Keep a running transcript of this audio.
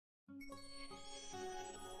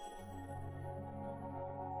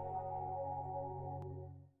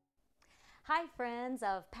Hi friends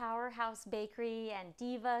of Powerhouse Bakery and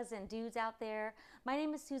divas and dudes out there. My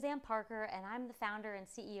name is Suzanne Parker and I'm the founder and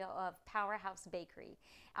CEO of Powerhouse Bakery.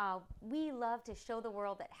 We love to show the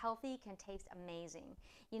world that healthy can taste amazing.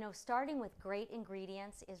 You know, starting with great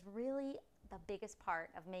ingredients is really the biggest part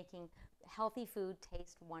of making healthy food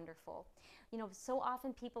taste wonderful. You know, so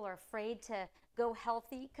often people are afraid to go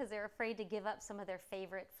healthy because they're afraid to give up some of their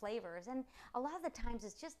favorite flavors. And a lot of the times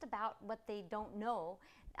it's just about what they don't know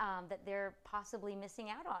that they're possibly missing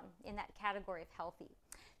out on in that category of healthy.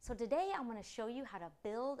 So today I'm going to show you how to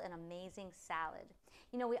build an amazing salad.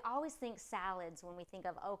 You know, we always think salads when we think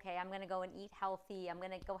of, okay, I'm going to go and eat healthy, I'm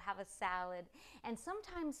going to go have a salad. And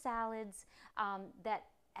sometimes salads that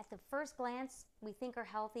at the first glance we think are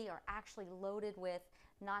healthy are actually loaded with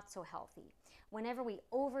not so healthy. Whenever we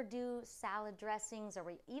overdo salad dressings or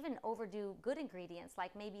we even overdo good ingredients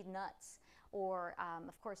like maybe nuts or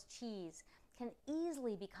of course cheese, can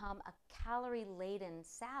easily become a calorie-laden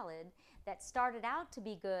salad that started out to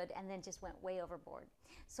be good and then just went way overboard.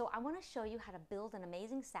 So I want to show you how to build an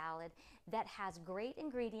amazing salad that has great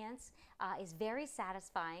ingredients, is very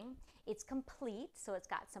satisfying, it's complete, so it's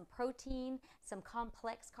got some protein, some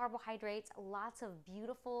complex carbohydrates, lots of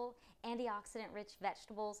beautiful antioxidant-rich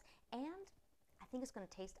vegetables, and I think it's going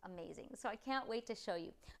to taste amazing. So I can't wait to show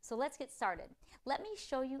you. So let's get started. Let me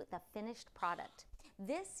show you the finished product.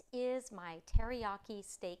 This is my teriyaki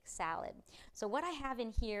steak salad. So what I have in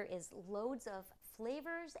here is loads of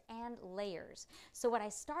flavors and layers. So what I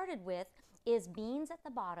started with is beans at the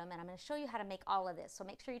bottom, and I'm going to show you how to make all of this, so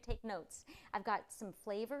make sure you take notes. I've got some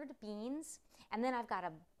flavored beans, and then I've got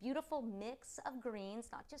a beautiful mix of greens,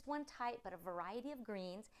 not just one type, but a variety of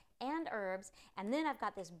greens and herbs, and then I've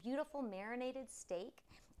got this beautiful marinated steak,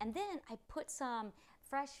 and then I put some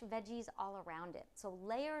fresh veggies all around it. So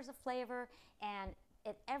layers of flavor, and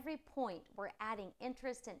at every point we're adding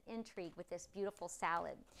interest and intrigue with this beautiful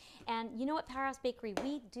salad. And you know, at Powerhouse Bakery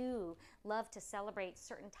we do love to celebrate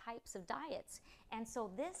certain types of diets, and so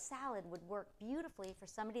this salad would work beautifully for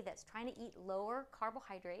somebody that's trying to eat lower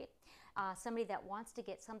carbohydrate, somebody that wants to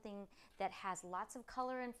get something that has lots of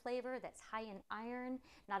color and flavor, that's high in iron,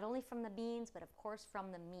 not only from the beans but of course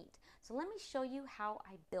from the meat. So let me show you how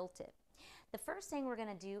I built it. The first thing we're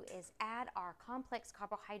going to do is add our complex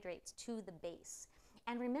carbohydrates to the base.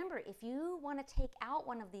 And remember, if you want to take out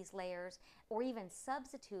one of these layers or even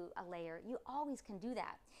substitute a layer, you always can do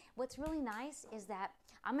that. What's really nice is that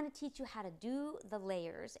I'm going to teach you how to do the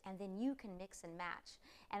layers and then you can mix and match.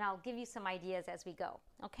 And I'll give you some ideas as we go.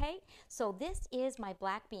 Okay? So this is my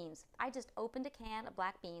black beans. I just opened a can of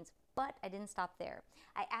black beans, but I didn't stop there.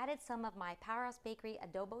 I added some of my Powerhouse Bakery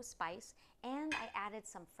adobo spice and I added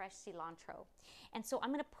some fresh cilantro. And so I'm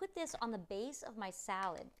going to put this on the base of my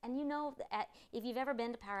salad. And you know that if you've ever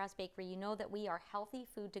been to Powerhouse Bakery, you know that we are healthy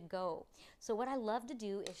food to go. So what I love to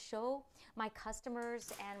do is show my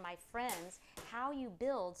customers and my friends how you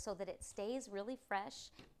build so that it stays really fresh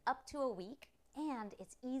up to a week, and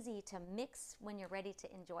it's easy to mix when you're ready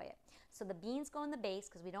to enjoy it. So the beans go in the base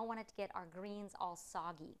because we don't want it to get our greens all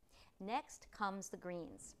soggy. Next comes the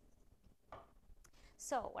greens.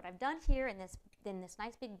 So what I've done here in this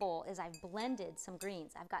nice big bowl is I've blended some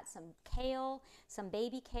greens. I've got some kale, some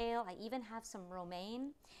baby kale, I even have some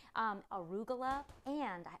romaine, arugula,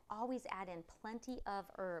 and I always add in plenty of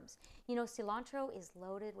herbs. You know, cilantro is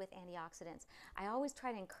loaded with antioxidants. I always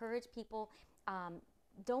try to encourage people,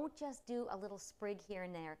 don't just do a little sprig here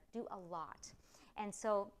and there, do a lot. And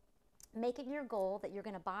so make it your goal that you're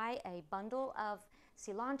going to buy a bundle of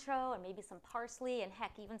cilantro and maybe some parsley and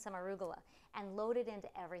heck, even some arugula, and load it into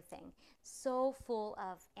everything. So full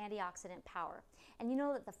of antioxidant power. And you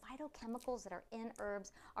know that the phytochemicals that are in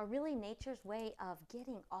herbs are really nature's way of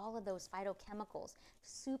getting all of those phytochemicals.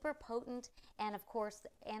 Super potent, and of course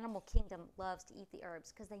the animal kingdom loves to eat the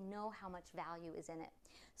herbs because they know how much value is in it.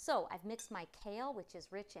 So I've mixed my kale, which is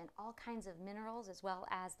rich in all kinds of minerals as well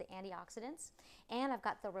as the antioxidants, and I've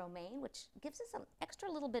got the romaine, which gives us an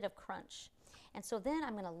extra little bit of crunch. And so then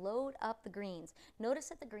I'm going to load up the greens. Notice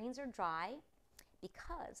that the greens are dry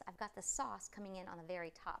because I've got the sauce coming in on the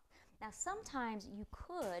very top. Now sometimes you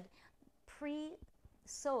could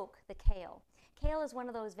pre-soak the kale. Kale is one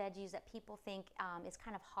of those veggies that people think is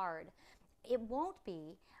kind of hard. It won't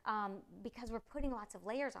be because we're putting lots of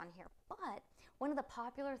layers on here, but One of the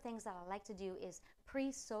popular things that I like to do is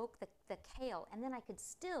pre-soak the kale, and then I could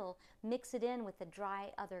still mix it in with the dry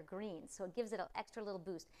other greens, so it gives it an extra little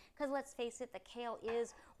boost. Because let's face it, the kale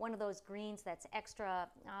is one of those greens that's extra,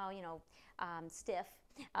 stiff,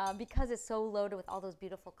 because it's so loaded with all those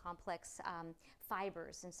beautiful complex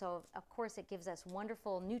fibers. And so, of course, it gives us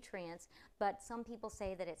wonderful nutrients, but some people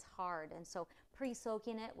say that it's hard, and so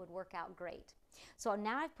pre-soaking it would work out great. So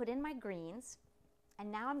now I've put in my greens,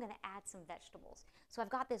 and now I'm going to add some vegetables. So I've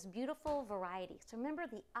got this beautiful variety. So remember,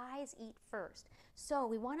 the eyes eat first. So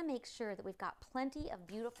we want to make sure that we've got plenty of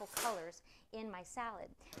beautiful colors in my salad.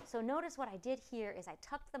 So notice what I did here is I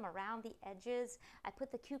tucked them around the edges. I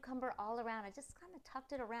put the cucumber all around. I just kind of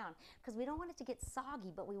tucked it around because we don't want it to get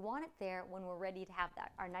soggy, but we want it there when we're ready to have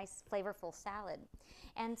our nice flavorful salad.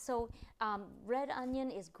 And so red onion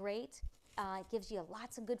is great. It gives you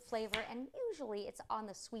lots of good flavor, and usually it's on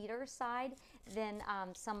the sweeter side than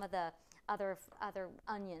some of the other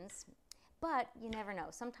onions. But you never know.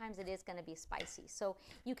 Sometimes it is going to be spicy. So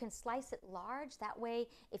you can slice it large. That way,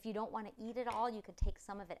 if you don't want to eat it all, you can take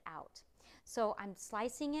some of it out. So I'm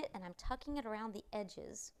slicing it, and I'm tucking it around the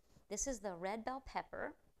edges. This is the red bell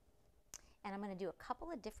pepper, and I'm going to do a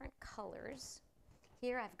couple of different colors.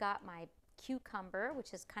 Here I've got my cucumber,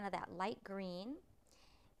 which is kind of that light green.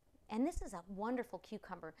 And this is a wonderful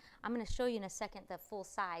cucumber. I'm going to show you in a second the full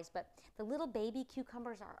size, but the little baby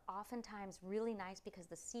cucumbers are oftentimes really nice because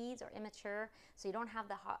the seeds are immature, so you don't have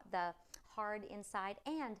the hard inside,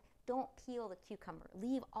 and don't peel the cucumber.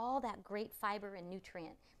 Leave all that great fiber and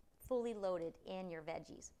nutrient fully loaded in your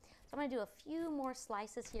veggies. So I'm going to do a few more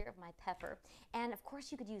slices here of my pepper, and of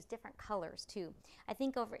course you could use different colors too. I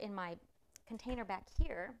think over in my container back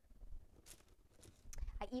here,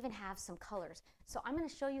 I even have some colors. So I'm going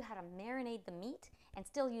to show you how to marinate the meat and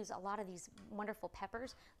still use a lot of these wonderful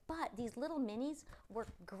peppers, but these little minis work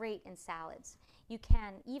great in salads. You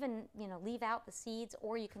can even, leave out the seeds,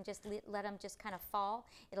 or you can just let them just kind of fall.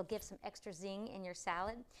 It'll give some extra zing in your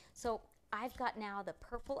salad. So I've got now the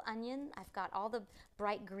purple onion. I've got all the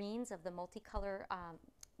bright greens of the multicolor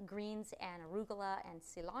greens and arugula and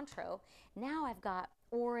cilantro. Now I've got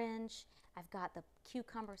orange, I've got the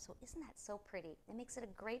cucumber. So isn't that so pretty? It makes it a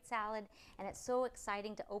great salad, and it's so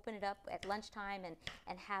exciting to open it up at lunchtime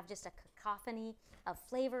and have just a cacophony of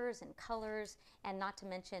flavors and colors, and not to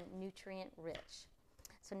mention nutrient rich.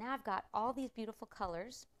 So now I've got all these beautiful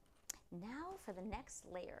colors. Now for the next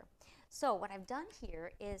layer. So what I've done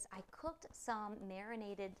here is I cooked some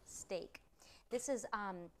marinated steak. This is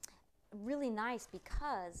really nice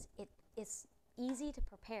because it's easy to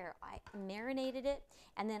prepare. I marinated it,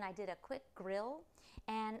 and then I did a quick grill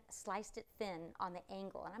and sliced it thin on the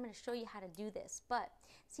angle. And I'm going to show you how to do this, but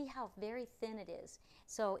see how very thin it is.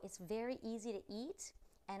 So it's very easy to eat,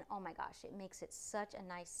 and oh my gosh, it makes it such a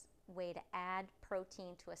nice way to add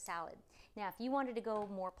protein to a salad. Now, if you wanted to go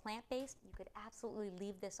more plant-based, you could absolutely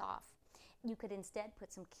leave this off. You could instead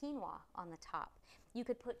put some quinoa on the top. You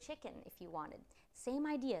could put chicken if you wanted. Same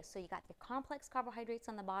idea. So you got your complex carbohydrates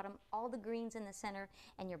on the bottom, all the greens in the center,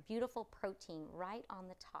 and your beautiful protein right on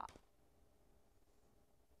the top.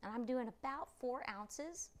 And I'm doing about 4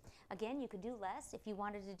 ounces. Again, you could do less. If you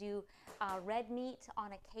wanted to do red meat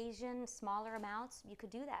on occasion, smaller amounts, you could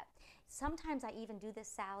do that. Sometimes I even do this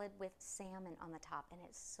salad with salmon on the top, and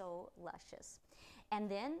it's so luscious. And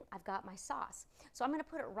then I've got my sauce. So I'm going to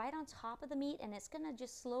put it right on top of the meat, and it's going to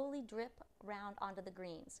just slowly drip around onto the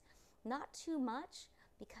greens. Not too much,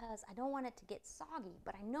 because I don't want it to get soggy,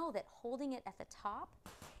 but I know that holding it at the top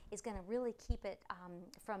is going to really keep it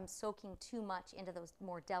from soaking too much into those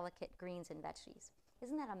more delicate greens and veggies.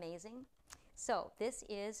 Isn't that amazing? So this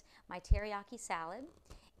is my teriyaki salad,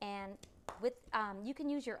 and with you can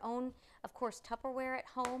use your own, of course, Tupperware at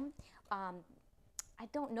home. I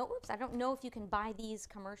don't know if you can buy these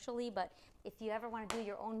commercially, but if you ever want to do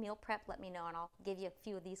your own meal prep, let me know, and I'll give you a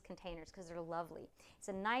few of these containers because they're lovely. It's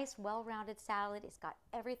a nice, well-rounded salad. It's got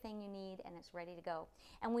everything you need, and it's ready to go.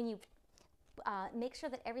 And when you make sure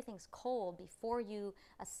that everything's cold before you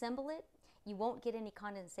assemble it, you won't get any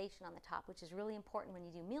condensation on the top, which is really important when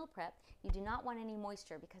you do meal prep. You do not want any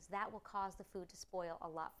moisture because that will cause the food to spoil a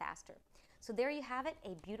lot faster. So there you have it,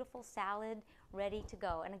 a beautiful salad ready to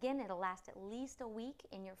go. And again, it'll last at least a week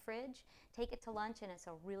in your fridge. Take it to lunch, and it's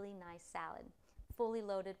a really nice salad, fully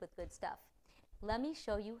loaded with good stuff. Let me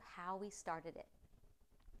show you how we started it.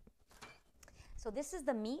 So this is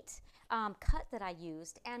the meat cut that I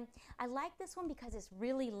used, and I like this one because it's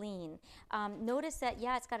really lean. Notice that,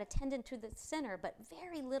 yeah, it's got a tendon to the center, but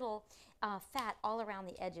very little fat all around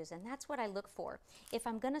the edges, and that's what I look for. If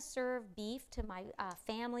I'm going to serve beef to my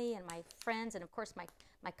family and my friends and of course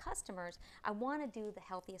my customers, I want to do the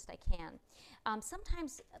healthiest I can.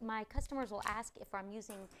 Sometimes my customers will ask if I'm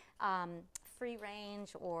using free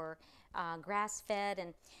range or grass-fed,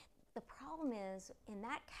 and the problem is, in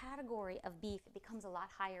that category of beef, it becomes a lot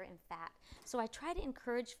higher in fat. So I try to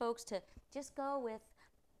encourage folks to just go with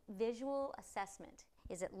visual assessment.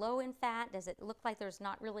 Is it low in fat? Does it look like there's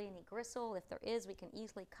not really any gristle? If there is, we can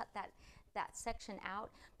easily cut that section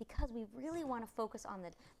out, because we really want to focus on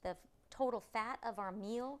the total fat of our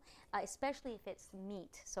meal, especially if it's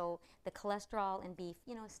meat. So the cholesterol in beef,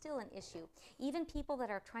 you know, is still an issue. Even people that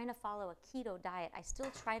are trying to follow a keto diet, I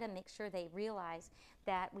still try to make sure they realize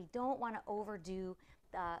that we don't want to overdo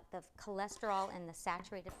the cholesterol and the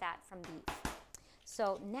saturated fat from beef.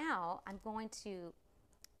 So now I'm going to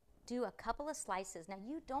do a couple of slices. Now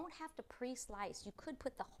you don't have to pre-slice. You could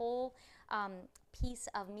put the whole piece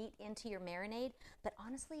of meat into your marinade, but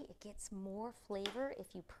honestly it gets more flavor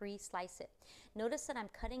if you pre-slice it. Notice that I'm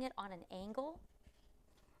cutting it on an angle,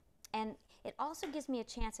 and it also gives me a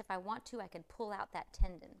chance, if I want to, I can pull out that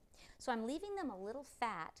tendon. So I'm leaving them a little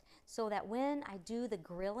fat so that when I do the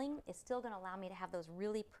grilling, it's still going to allow me to have those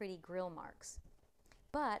really pretty grill marks.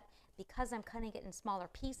 But because I'm cutting it in smaller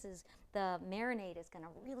pieces, the marinade is going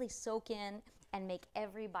to really soak in and make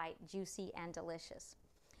every bite juicy and delicious.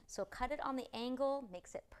 So cut it on the angle,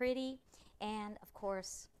 makes it pretty, and of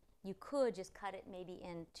course you could just cut it maybe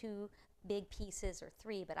in 2 big pieces or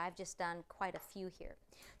 3, but I've just done quite a few here.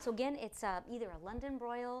 So again, it's either a London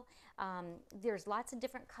broil. There's lots of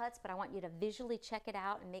different cuts, but I want you to visually check it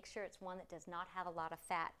out and make sure it's one that does not have a lot of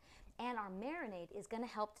fat. And our marinade is going to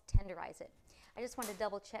help to tenderize it. I just wanted to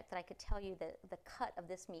double check that I could tell you the cut of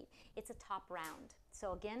this meat. It's a top round.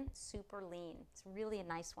 So again, super lean. It's really a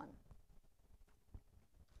nice one.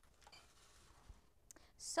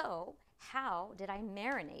 So how did I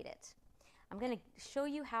marinate it? I'm going to show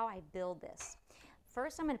you how I build this.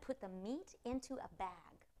 First, I'm going to put the meat into a bag.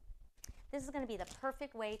 This is going to be the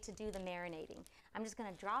perfect way to do the marinating. I'm just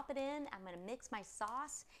going to drop it in, I'm going to mix my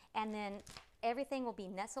sauce, and then everything will be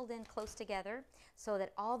nestled in close together so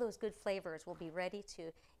that all those good flavors will be ready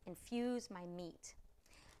to infuse my meat.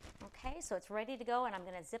 Okay, so it's ready to go, and I'm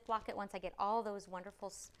going to Ziploc it once I get all those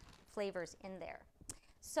wonderful flavors in there.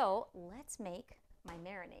 So let's make my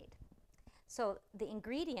marinade. So the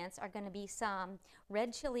ingredients are going to be some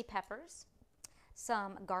red chili peppers,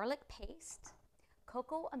 some garlic paste,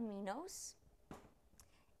 cocoa aminos,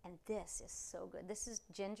 and this is so good. This is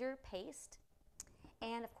ginger paste,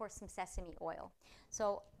 and of course some sesame oil.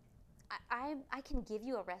 So I can give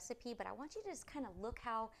you a recipe, but I want you to just kind of look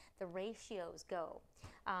how the ratios go.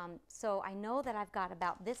 So I know that I've got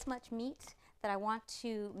about this much meat that I want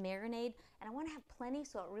to marinate, and I want to have plenty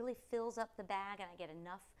so it really fills up the bag and I get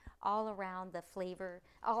enough all around the flavor,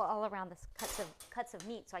 all around the cuts of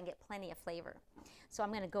meat, so I can get plenty of flavor. So I'm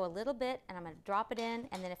going to go a little bit and I'm going to drop it in,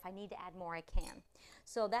 and then if I need to add more I can.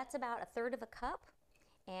 So that's about 1/3 cup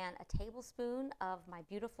and a tablespoon of my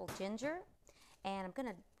beautiful ginger, and I'm going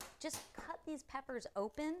to just cut these peppers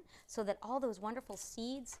open so that all those wonderful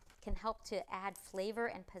seeds can help to add flavor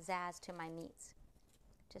and pizzazz to my meats.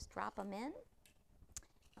 Just drop them in.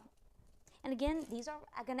 And again, these are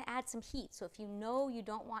going to add some heat. So if you know you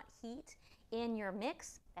don't want heat in your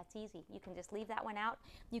mix, that's easy. You can just leave that one out.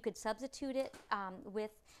 You could substitute it with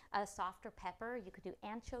a softer pepper. You could do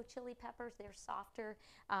ancho chili peppers. They're softer,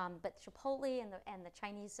 but chipotle and the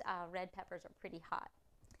Chinese red peppers are pretty hot.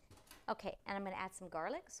 Okay, and I'm going to add some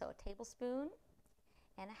garlic, so 1.5 tablespoons.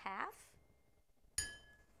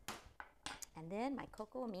 And then my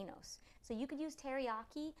cocoa aminos. So you could use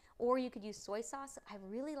teriyaki or you could use soy sauce. I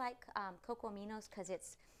really like cocoa aminos because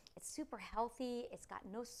it's super healthy. It's got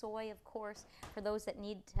no soy, of course, for those that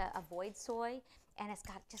need to avoid soy. And it's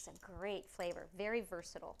got just a great flavor, very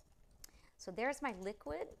versatile. So there's my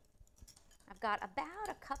liquid. I've got about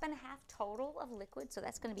 1.5 cups total of liquid, so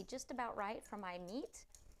that's going to be just about right for my meat.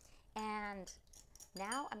 And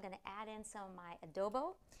now I'm going to add in some of my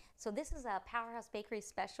adobo. So this is a Powerhouse Bakery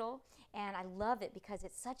special, and I love it because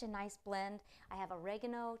it's such a nice blend. I have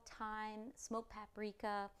oregano, thyme, smoked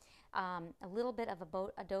paprika, a little bit of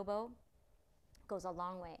adobo. Goes a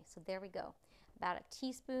long way. So there we go. About 1.5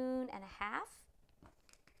 teaspoons.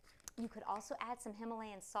 You could also add some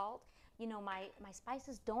Himalayan salt. You know, my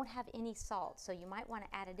spices don't have any salt, so you might want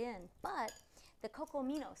to add it in, but the cocoa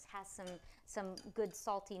aminos has some good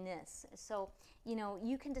saltiness. So, you know,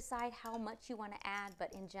 you can decide how much you want to add,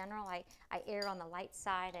 but in general, I err on the light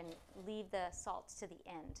side and leave the salts to the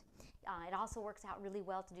end. It also works out really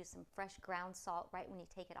well to do some fresh ground salt right when you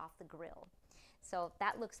take it off the grill. So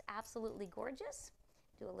that looks absolutely gorgeous.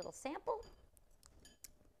 Do a little sample.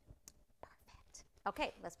 Perfect.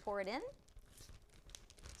 Okay, let's pour it in.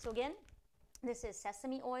 So again, this is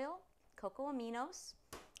sesame oil, cocoa aminos,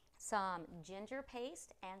 some ginger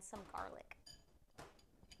paste, and some garlic.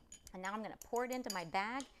 And now I'm going to pour it into my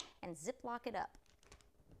bag and Ziploc it up.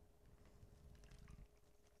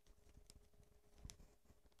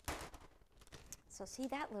 So see,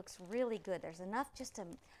 that looks really good. There's enough just to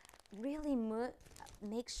really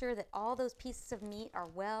make sure that all those pieces of meat are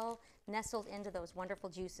well nestled into those wonderful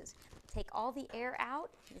juices. Take all the air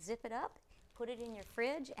out, zip it up, put it in your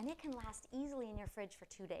fridge, and it can last easily in your fridge for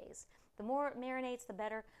 2 days. The more it marinates, the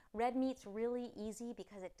better. Red meat's really easy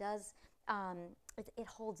because it does, it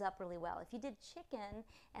holds up really well. If you did chicken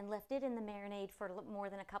and left it in the marinade for more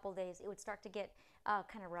than a couple days, it would start to get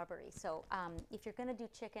kind of rubbery. So if you're gonna do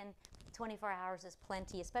chicken, 24 hours is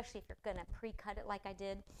plenty, especially if you're gonna pre-cut it like I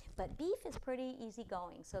did. But beef is pretty easy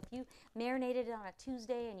going. So if you marinated it on a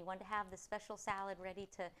Tuesday and you wanted to have this special salad ready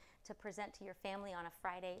to present to your family on a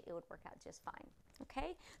Friday, it would work out just fine.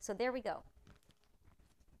 Okay, so there we go.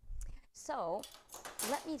 So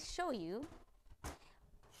let me show you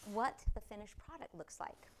what the finished product looks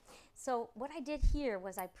like. So what I did here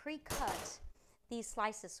was I pre-cut these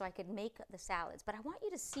slices so I could make the salads, but I want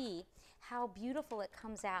you to see how beautiful it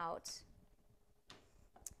comes out.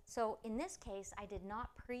 So in this case, I did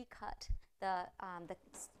not pre-cut the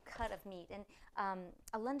cut of meat, and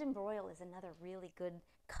a London broil is another really good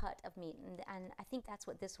cut of meat, and I think that's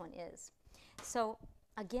what this one is. So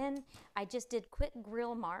again, I just did quick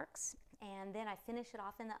grill marks, and then I finish it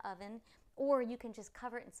off in the oven, or you can just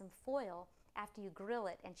cover it in some foil after you grill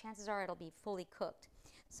it, and chances are it'll be fully cooked.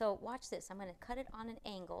 So watch this. I'm going to cut it on an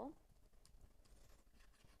angle,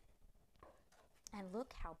 and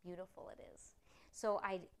look how beautiful it is. So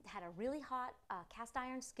I had a really hot cast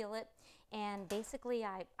iron skillet, and basically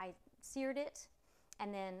I seared it,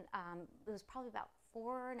 and then it was probably about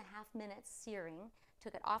 4.5 minutes searing.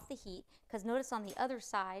 Took it off the heat, because notice on the other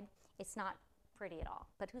side it's not pretty at all,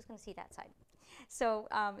 but who's going to see that side? So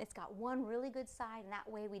it's got one really good side, and that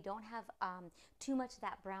way we don't have too much of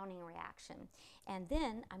that browning reaction. And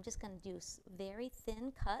then I'm just going to do very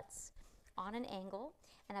thin cuts on an angle,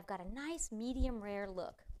 and I've got a nice medium rare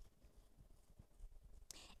look.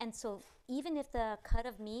 And so even if the cut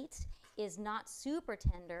of meat is not super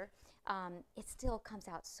tender, it still comes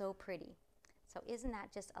out so pretty. So isn't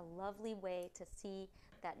that just a lovely way to see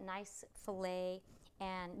that nice filet?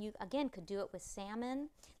 And you, again, could do it with salmon.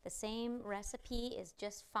 The same recipe is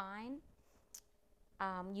just fine.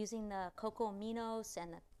 Using the cocoa aminos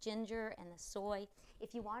and the ginger and the soy.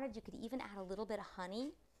 If you wanted, you could even add a little bit of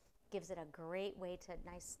honey. Gives it a great way to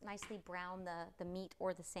nicely brown the meat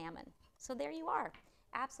or the salmon. So there you are.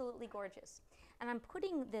 Absolutely gorgeous. And I'm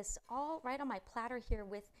putting this all right on my platter here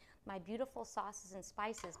with my beautiful sauces and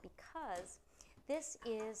spices, because this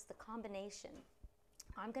is the combination.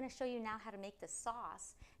 I'm going to show you now how to make the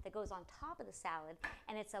sauce that goes on top of the salad,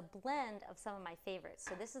 and it's a blend of some of my favorites.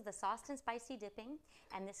 So this is the sauced and spicy dipping,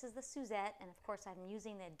 and this is the Suzette, and of course I'm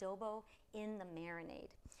using the adobo in the marinade.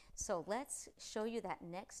 So let's show you that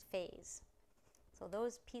next phase. So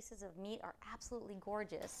those pieces of meat are absolutely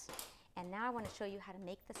gorgeous, and now I want to show you how to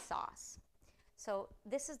make the sauce. So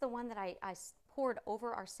this is the one that I poured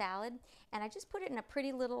over our salad, and I just put it in a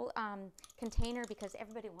pretty little container because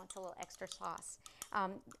everybody wants a little extra sauce.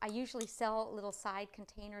 I usually sell little side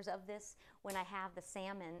containers of this when I have the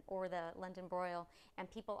salmon or the London broil, and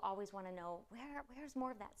people always want to know where's more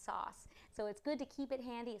of that sauce. So it's good to keep it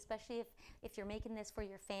handy, especially if you're making this for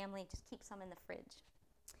your family. Just keep some in the fridge.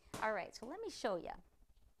 All right, so let me show you.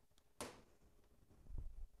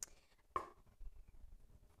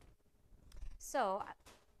 So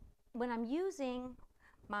when I'm using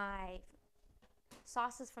my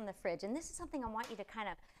sauces from the fridge, and this is something I want you to kind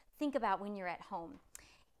of think about when you're at home.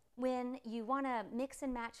 When you want to mix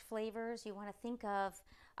and match flavors, you want to think of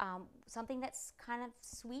something that's kind of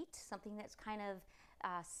sweet, something that's kind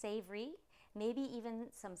of savory, maybe even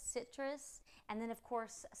some citrus, and then of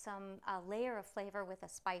course some layer of flavor with a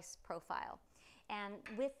spice profile. And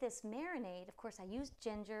with this marinade, of course, I used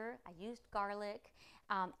ginger, I used garlic,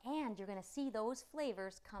 and you're going to see those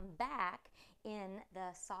flavors come back in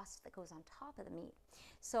the sauce that goes on top of the meat.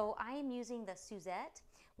 So I am using the Suzette,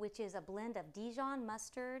 which is a blend of Dijon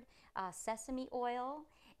mustard, sesame oil,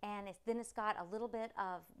 then it's got a little bit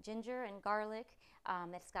of ginger and garlic.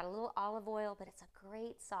 It's got a little olive oil, but it's a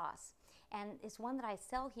great sauce. And it's one that I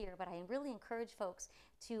sell here, but I really encourage folks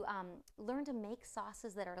to learn to make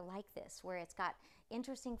sauces that are like this, where it's got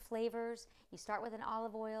interesting flavors. You start with an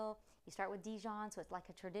olive oil, you start with Dijon, so it's like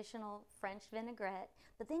a traditional French vinaigrette,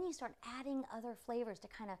 but then you start adding other flavors to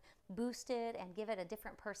kind of boost it and give it a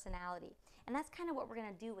different personality. And that's kind of what we're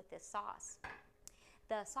going to do with this sauce.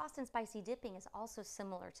 The sauce and spicy dipping is also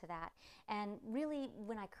similar to that. And really,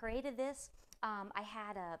 when I created this, I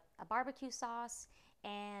had a barbecue sauce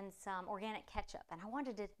and some organic ketchup, and I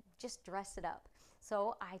wanted to just dress it up.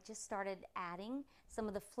 So I just started adding some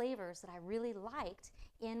of the flavors that I really liked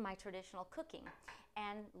in my traditional cooking.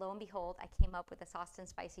 And lo and behold, I came up with a sauce and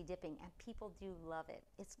spicy dipping, and people do love it.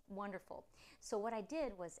 It's wonderful. So what I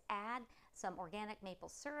did was add some organic maple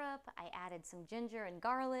syrup. I added some ginger and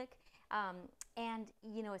garlic. And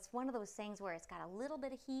you know, it's one of those things where it's got a little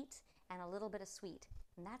bit of heat and a little bit of sweet.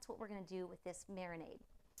 And that's what we're going to do with this marinade.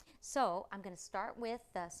 So I'm going to start with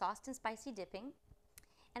the sauced and spicy dipping.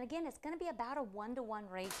 And again, it's going to be about a 1-to-1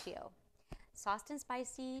 ratio. Sauced and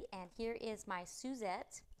spicy, and here is my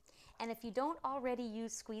Suzette. And if you don't already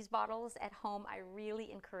use squeeze bottles at home, I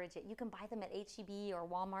really encourage it. You can buy them at H-E-B or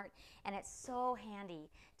Walmart, and it's so handy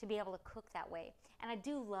to be able to cook that way. And I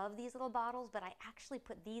do love these little bottles, but I actually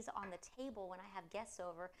put these on the table when I have guests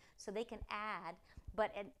over so they can add.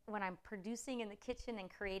 But when I'm producing in the kitchen and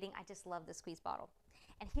creating, I just love the squeeze bottle.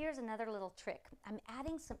 And here's another little trick. I'm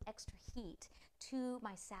adding some extra heat to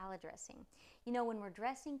my salad dressing. You know, when we're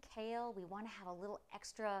dressing kale, we want to have a little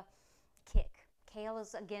extra kick. Kale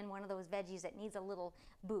is, again, one of those veggies that needs a little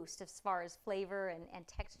boost as far as flavor and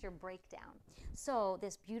texture breakdown. So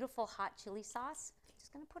this beautiful hot chili sauce,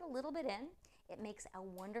 just going to put a little bit in. It makes a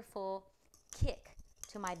wonderful kick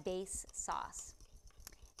to my base sauce.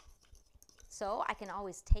 So I can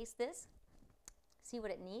always taste this, see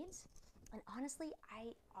what it needs. And honestly,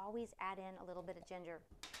 I always add in a little bit of ginger.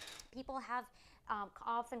 People have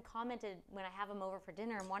often commented when I have them over for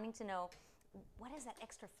dinner and wanting to know, what is that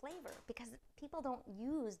extra flavor? Because people don't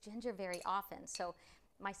use ginger very often. So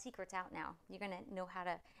my secret's out now. You're going to know how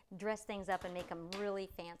to dress things up and make them really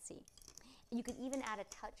fancy. You could even add a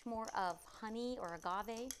touch more of honey or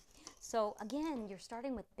agave. So again, you're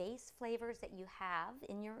starting with base flavors that you have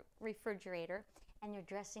in your refrigerator, and you're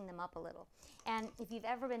dressing them up a little. And if you've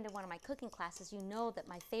ever been to one of my cooking classes, you know that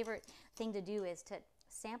my favorite thing to do is to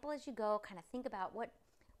sample as you go, kind of think about what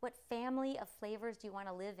family of flavors do you want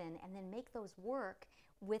to live in, and then make those work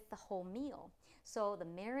with the whole meal. So the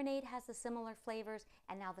marinade has the similar flavors,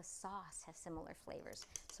 and now the sauce has similar flavors.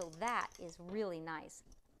 So that is really nice.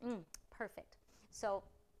 Perfect. So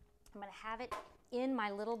I'm going to have it in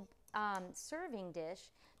my little serving dish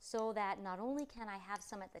so that not only can I have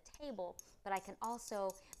some at the table, but I can also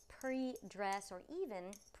pre-dress or even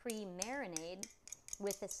pre-marinade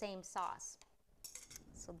with the same sauce.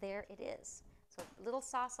 So there it is. So a little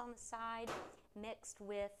sauce on the side mixed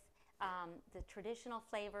with the traditional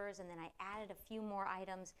flavors, and then I added a few more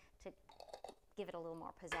items to give it a little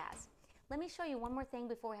more pizzazz. Let me show you one more thing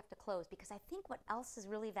before we have to close, because I think what else is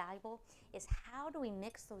really valuable is how do we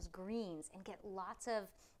mix those greens and get lots of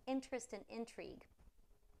interest and intrigue.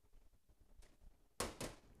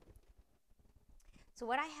 So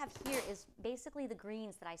what I have here is basically the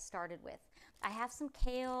greens that I started with. I have some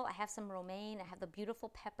kale, I have some romaine, I have the beautiful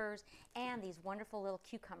peppers, and these wonderful little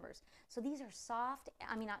cucumbers. So these are soft,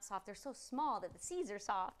 I mean not soft, they're so small that the seeds are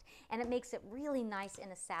soft, and it makes it really nice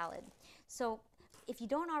in a salad. So if you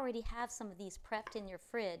don't already have some of these prepped in your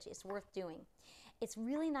fridge, it's worth doing. It's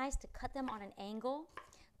really nice to cut them on an angle.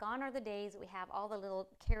 Gone are the days that we have all the little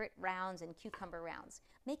carrot rounds and cucumber rounds.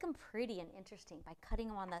 Make them pretty and interesting by cutting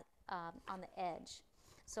them on the edge.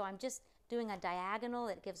 So I'm just doing a diagonal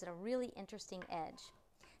that gives it a really interesting edge.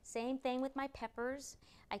 Same thing with my peppers.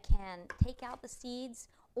 I can take out the seeds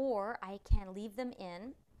or I can leave them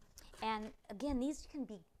in. And again, these can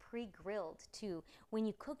be pre-grilled too. When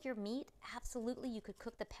you cook your meat, absolutely you could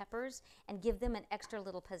cook the peppers and give them an extra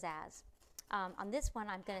little pizzazz. On this one,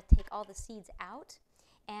 I'm going to take all the seeds out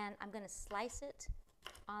and I'm going to slice it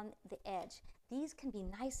on the edge. These can be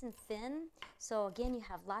nice and thin, so again, you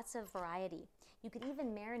have lots of variety. You could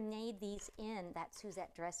even marinate these in that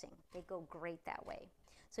Suzette dressing. They go great that way.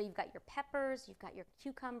 So you've got your peppers, you've got your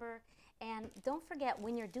cucumber, and don't forget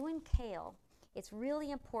when you're doing kale, it's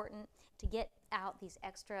really important to get out these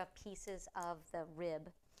extra pieces of the rib.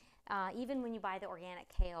 Even when you buy the organic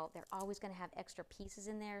kale, they're always going to have extra pieces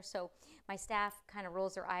in there. So my staff kind of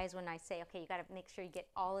rolls their eyes when I say, okay, you got to make sure you get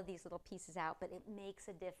all of these little pieces out, but it makes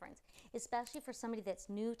a difference, especially for somebody that's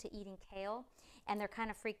new to eating kale and they're kind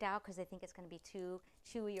of freaked out because they think it's going to be too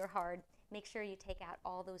chewy or hard. Make sure you take out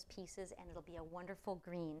all those pieces and it'll be a wonderful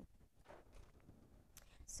green.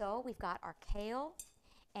 So we've got our kale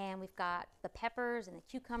and we've got the peppers and the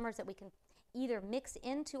cucumbers that we can either mix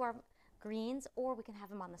into our greens or we can have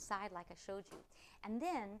them on the side like I showed you. And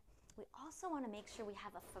then we also want to make sure we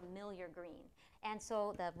have a familiar green. And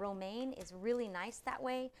so the romaine is really nice that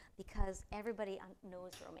way because everybody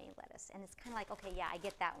knows romaine lettuce. And it's kind of like, okay, yeah, I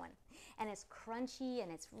get that one. And it's crunchy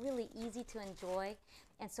and it's really easy to enjoy.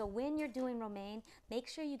 And so when you're doing romaine, make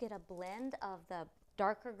sure you get a blend of the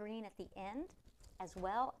darker green at the end as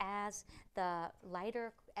well as the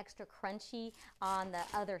lighter, extra crunchy on the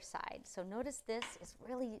other side. So notice this is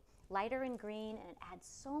really lighter in green and it adds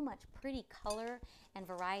so much pretty color and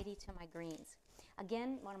variety to my greens.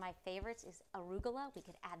 Again, one of my favorites is arugula. We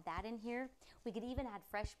could add that in here. We could even add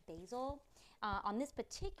fresh basil. On this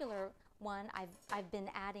particular one, I've been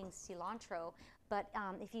adding cilantro, but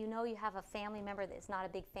if you know you have a family member that's not a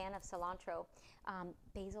big fan of cilantro,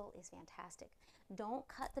 basil is fantastic. Don't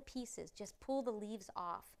cut the pieces, just pull the leaves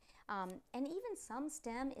off. And even some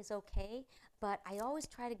stem is okay, but I always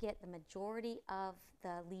try to get the majority of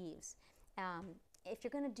the leaves. If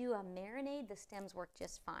you're going to do a marinade, the stems work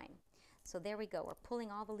just fine. So there we go. We're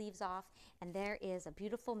pulling all the leaves off, and there is a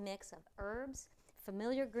beautiful mix of herbs,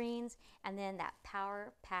 familiar greens, and then that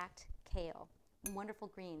power-packed kale.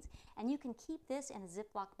 Wonderful greens. And you can keep this in a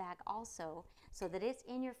Ziploc bag also so that it's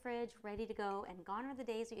in your fridge ready to go, and gone are the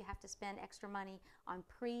days that you have to spend extra money on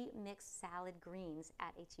pre-mixed salad greens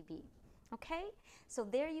at H-E-B. Okay, so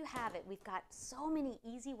there you have it. We've got so many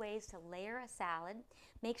easy ways to layer a salad.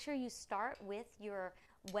 Make sure you start with your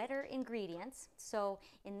wetter ingredients. So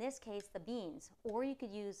in this case, the beans, or you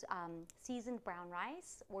could use seasoned brown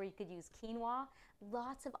rice, or you could use quinoa.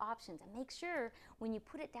 Lots of options. And make sure when you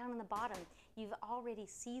put it down on the bottom, you've already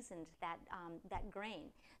seasoned that, that grain.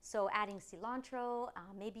 So adding cilantro,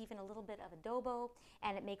 maybe even a little bit of adobo,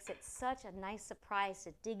 and it makes it such a nice surprise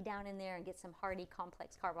to dig down in there and get some hearty,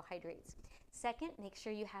 complex carbohydrates. Second, make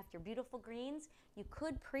sure you have your beautiful greens. You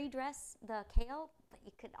could pre-dress the kale, but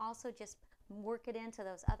you could also just work it into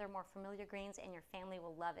those other more familiar greens and your family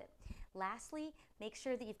will love it. Lastly, make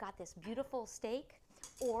sure that you've got this beautiful steak,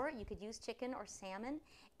 or you could use chicken or salmon,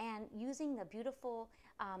 and using the beautiful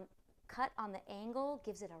cut on the angle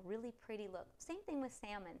gives it a really pretty look. Same thing with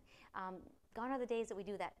salmon. Gone are the days that we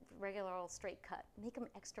do that regular old straight cut. Make them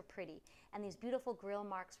extra pretty. And these beautiful grill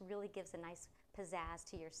marks really gives a nice pizzazz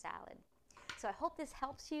to your salad. So I hope this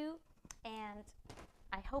helps you, and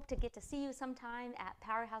I hope to get to see you sometime at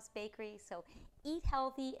Powerhouse Bakery. So eat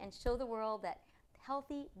healthy and show the world that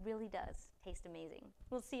healthy really does taste amazing.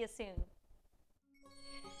 We'll see you soon.